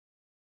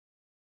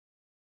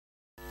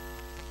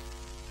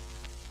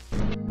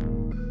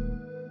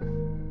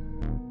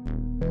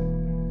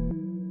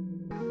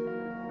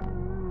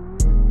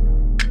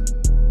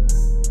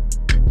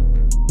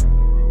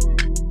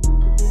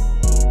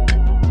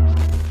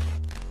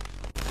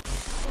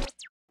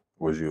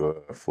Was you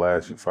a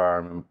flashing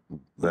fireman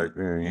back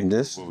then?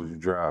 What was you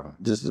driving?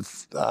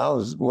 I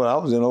was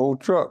in an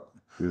old truck.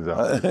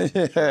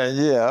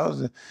 Yeah,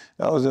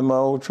 I was in my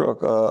old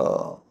truck.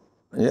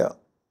 Yeah.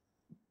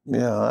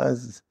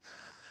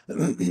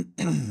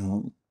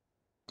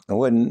 I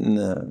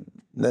wasn't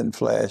nothing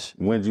flash.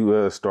 When did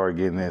you start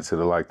getting into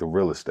the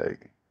real estate?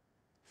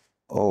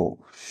 Oh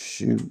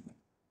shoot!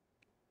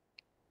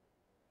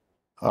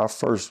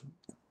 The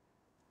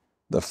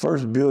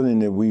first building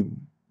that we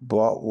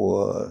bought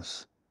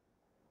was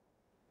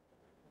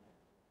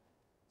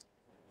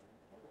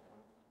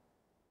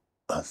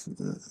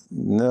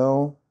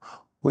no.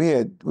 We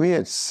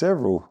had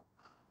several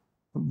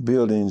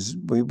buildings.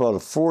 We bought a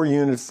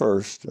 4-unit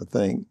first, I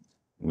think.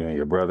 You and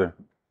your brother?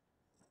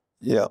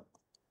 Yeah.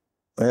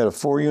 I had a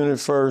 4-unit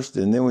first,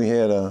 and then we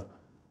had a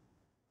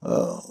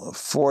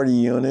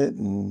 40-unit,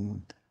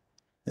 and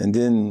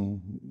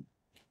then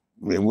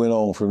it went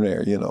on from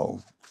there,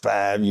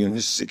 5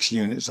 units, 6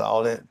 units,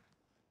 all that.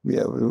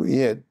 Yeah, we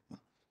had,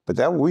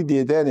 but we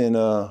did that in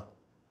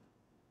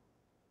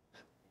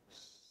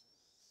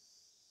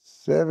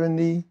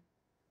 79,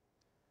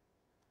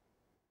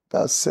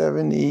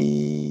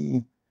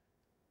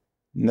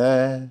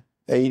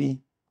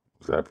 80.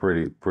 Was that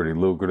pretty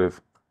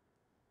lucrative?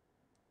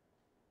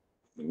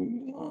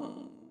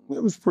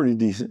 It was pretty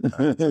decent.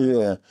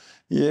 Yeah,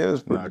 it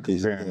was pretty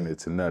decent. Not comparing it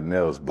to nothing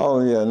else. But oh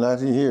yeah, not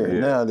here.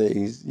 Yeah.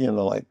 Nowadays,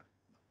 like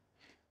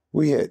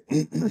we had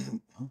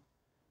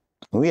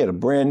a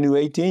brand new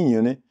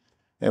 18-unit,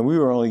 and we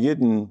were only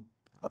getting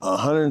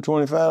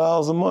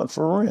 $125 a month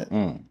for rent.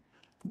 And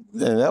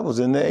that was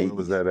in the 80s. Where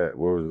was that at?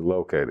 Where was it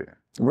located?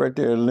 Right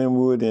there in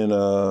Linwood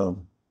and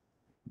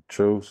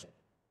Truce?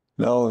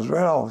 No, it was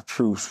right off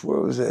Truce.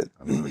 Where was it?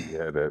 I know you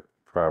had that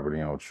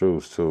property on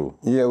Truce too.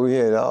 Yeah, we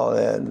had all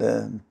that. And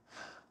then,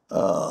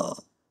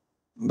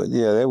 but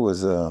yeah, that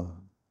was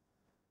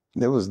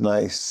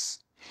nice.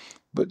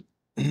 But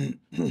they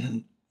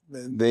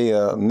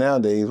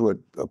nowadays, what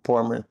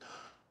apartment?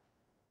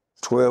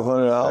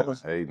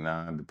 $1,200. 8,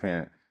 9,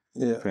 depending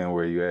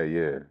where you at.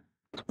 Yeah,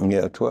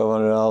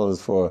 $1,200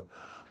 for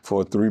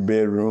a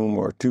 3-bedroom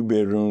or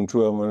 2-bedroom.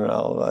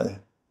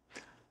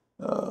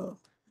 $1,200.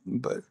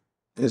 But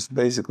it's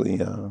basically.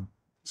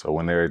 So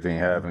when everything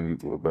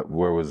happened,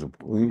 where was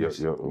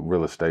your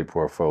real estate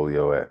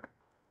portfolio at?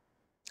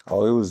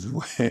 Oh, it was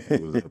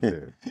It was up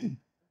there.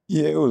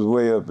 Yeah, it was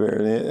way up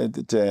there at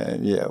the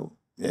time. Yeah,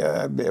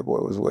 that bad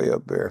boy was way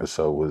up there.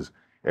 So was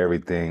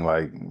everything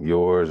like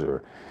yours,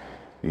 or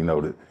you know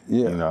what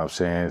I'm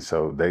saying?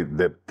 So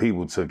that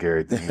people took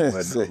everything.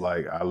 But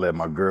like I let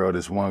my girl,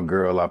 this one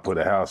girl, I put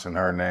a house in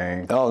her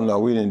name. Oh no,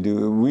 we didn't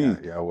do it.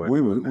 We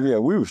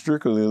were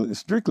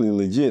strictly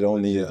legit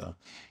on the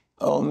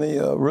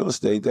real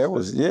estate. That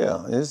was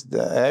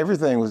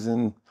everything was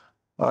in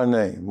our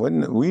name.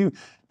 Wasn't we?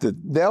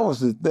 That was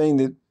the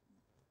thing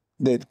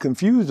that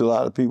confused a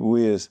lot of people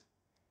is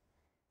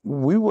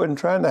we wasn't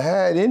trying to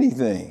hide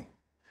anything.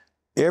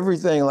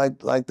 Everything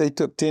like they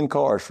took 10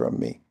 cars from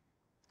me.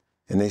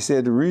 And they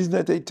said the reason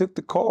that they took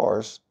the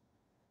cars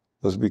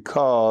was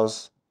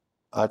because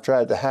I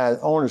tried to hide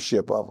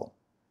ownership of them.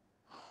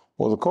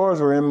 Well, the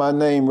cars were in my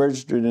name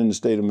registered in the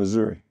state of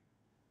Missouri.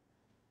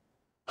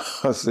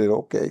 I said,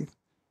 okay.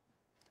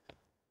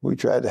 We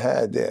tried to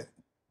hide that.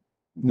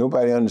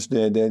 Nobody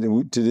understood that.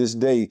 And to this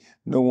day,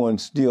 no one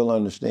still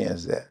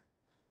understands that.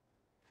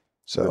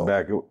 So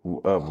back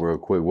up real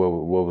quick. What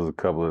was a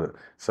couple of?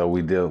 So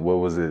we did. What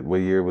was it?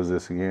 What year was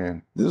this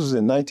again? This was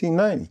in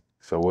 1990.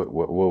 So what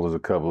was a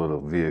couple of the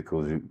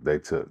vehicles they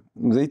took?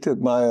 They took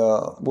my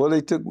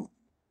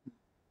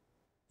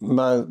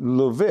my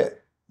little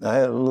Vet. I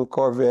had a little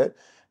Corvette,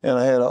 and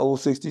I had an old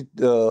 60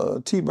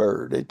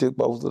 T-Bird. They took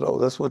both of those.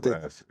 That's what they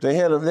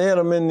had them. They had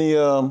them in the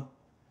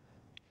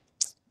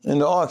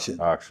auction.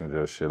 Auction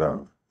just shit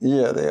off.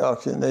 Yeah, they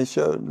auctioned. They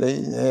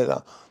had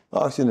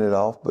auctioned it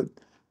off, but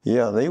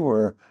yeah, they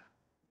were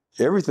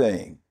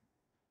everything.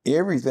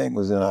 Everything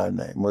was in our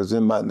name. Was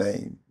in my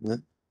name.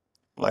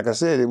 Like I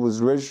said, it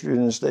was registered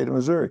in the state of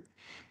Missouri.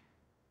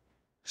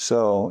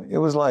 So it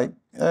was like,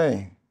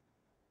 hey,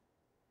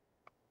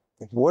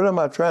 what am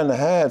I trying to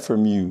hide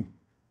from you?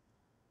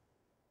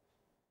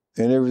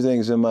 And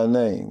everything's in my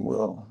name.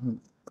 Well,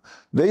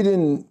 they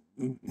didn't.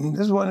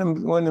 This is one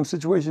of them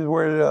situations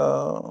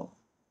where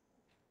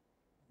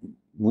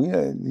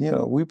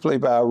we play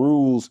by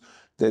rules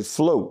that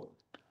float.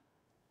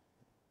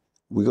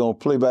 We're gonna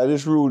play by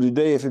this rule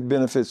today if it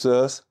benefits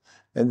us,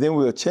 and then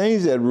we'll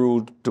change that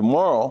rule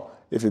tomorrow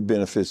if it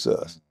benefits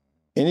us.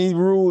 Any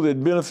rule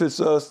that benefits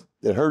us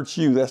that hurts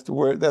you, that's the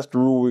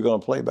rule we're gonna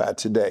play by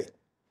today.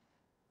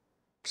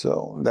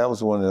 So that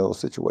was one of those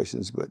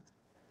situations, but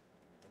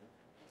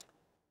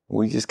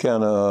we just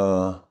kind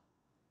of,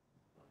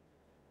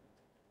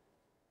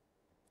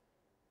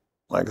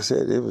 like I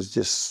said, it was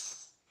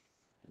just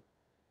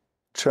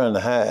trying to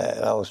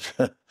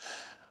hide.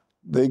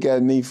 They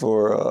got me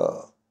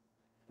for,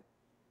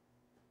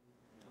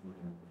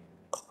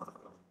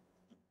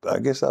 I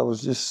guess I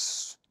was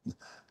just,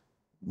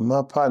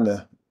 my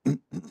partner,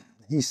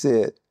 he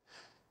said,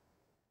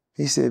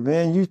 He said,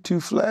 man, you too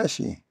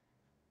flashy.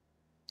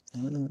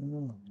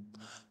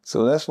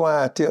 So that's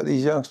why I tell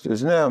these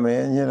youngsters now,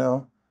 man, you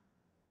know,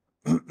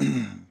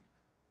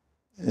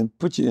 and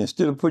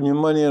instead of putting your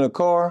money in a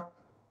car,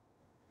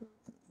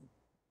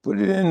 put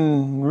it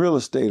in real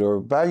estate or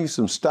buy you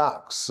some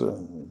stocks,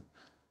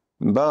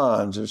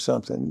 bonds or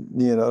something.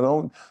 You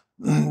know,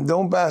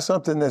 don't buy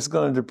something that's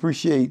going to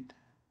depreciate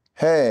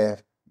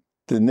half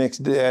the next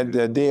day,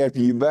 the day after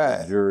you buy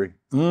it. Jewelry?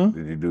 Did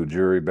you do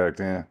jewelry back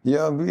then?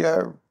 Yeah,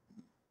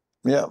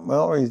 I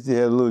always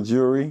had a little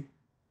jewelry,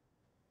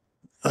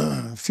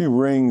 a few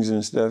rings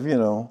and stuff. You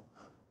know,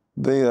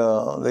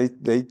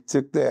 they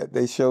took that,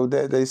 they showed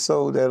that, they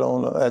sold that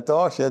at the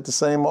auction, at the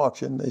same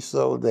auction. They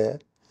sold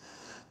that,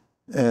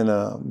 and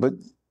but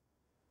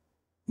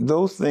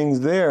those things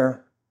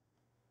there,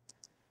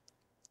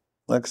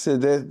 like I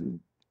said, that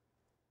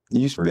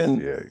you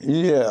spend,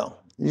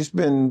 you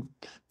spend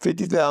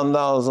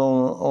 $50,000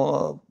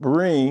 on a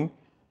ring,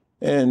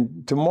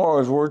 and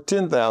tomorrow's worth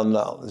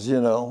 $10,000.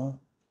 You know,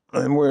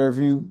 and where if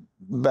you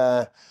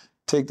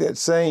take that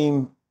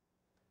same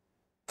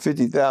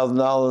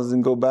 $50,000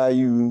 and go buy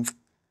you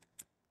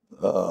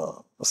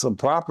some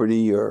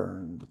property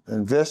or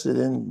invest it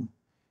in,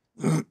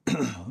 and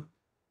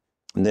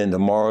then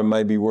tomorrow it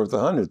might be worth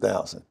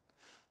 100,000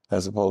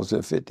 as opposed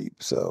to 50.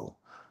 So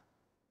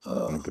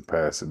you can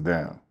pass it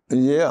down.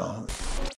 Yeah.